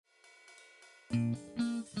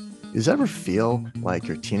Does it ever feel like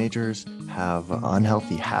your teenagers have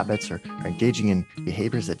unhealthy habits or are engaging in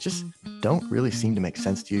behaviors that just don't really seem to make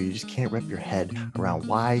sense to you? You just can't wrap your head around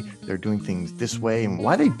why they're doing things this way and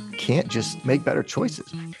why they can't just make better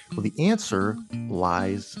choices. Well, the answer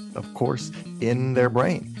lies, of course, in their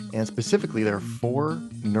brain. And specifically, there are four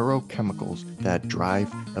neurochemicals that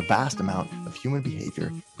drive a vast amount of human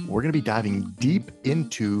behavior. We're going to be diving deep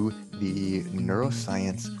into the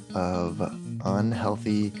neuroscience of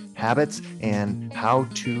unhealthy habits and how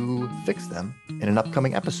to fix them in an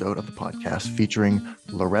upcoming episode of the podcast featuring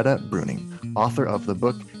Loretta Bruning, author of the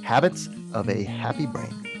book Habits of a Happy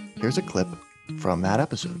Brain. Here's a clip from that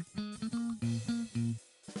episode.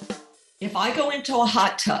 If I go into a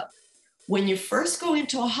hot tub, when you first go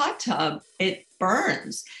into a hot tub, it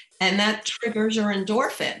burns and that triggers your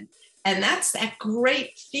endorphin. And that's that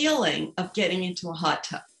great feeling of getting into a hot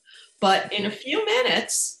tub. But in a few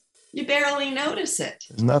minutes, you barely notice it.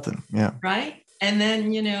 There's nothing. Yeah. Right. And then,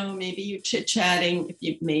 maybe you're chit-chatting. If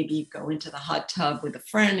you maybe go into the hot tub with a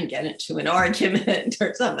friend and get into an argument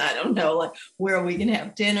or something, I don't know, like where are we going to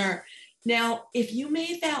have dinner? Now, if you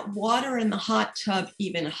made that water in the hot tub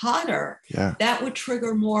even hotter, that would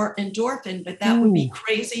trigger more endorphin, but that would be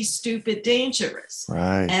crazy, stupid, dangerous.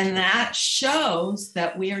 Right. And that shows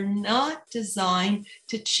that we are not designed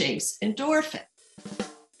to chase endorphin.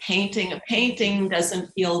 Painting a painting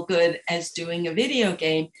doesn't feel good as doing a video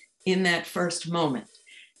game in that first moment.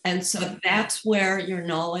 And so that's where your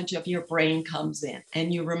knowledge of your brain comes in.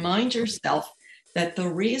 And you remind yourself that the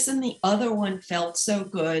reason the other one felt so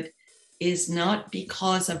good is not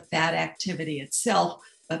because of that activity itself,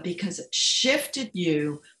 but because it shifted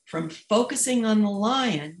you from focusing on the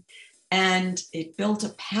lion and it built a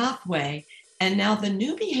pathway. And now the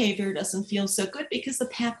new behavior doesn't feel so good because the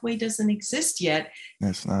pathway doesn't exist yet.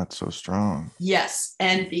 It's not so strong. Yes.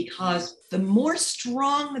 And because the more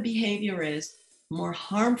strong the behavior is, the more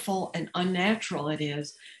harmful and unnatural it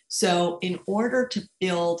is. So in order to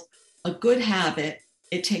build a good habit,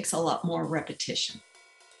 it takes a lot more repetition.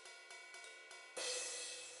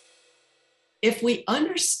 If we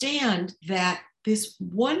understand that this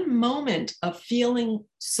one moment of feeling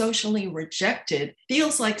socially rejected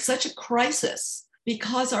feels like such a crisis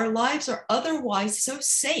because our lives are otherwise so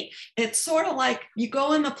safe. It's sort of like you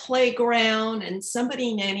go on the playground and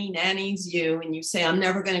somebody nannies you and you say, I'm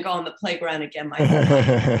never going to go on the playground again my whole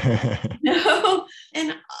life. No.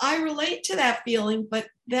 And I relate to that feeling, but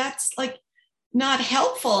that's like not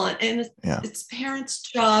helpful. And it's parents'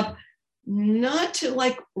 job not to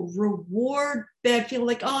like reward bad feeling,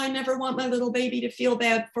 like, oh, I never want my little baby to feel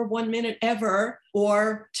bad for 1 minute ever,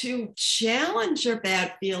 or to challenge your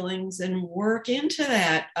bad feelings and work into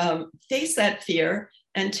that, face that fear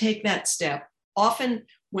and take that step. Often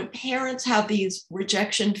when parents have these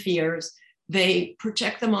rejection fears, they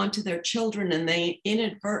project them onto their children and they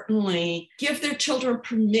inadvertently give their children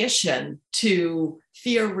permission to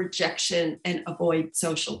fear rejection and avoid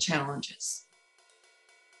social challenges.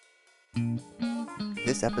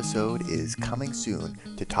 This episode is coming soon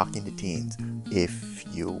to Talking to Teens. If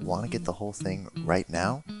you want to get the whole thing right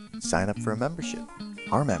now, sign up for a membership.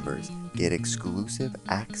 Our members get exclusive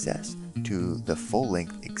access to the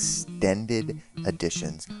full-length extended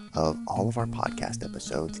editions of all of our podcast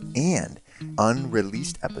episodes and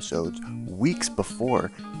unreleased episodes weeks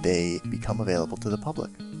before they become available to the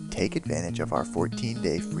public. Take advantage of our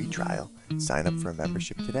 14-day free trial. Sign up for a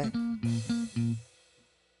membership today.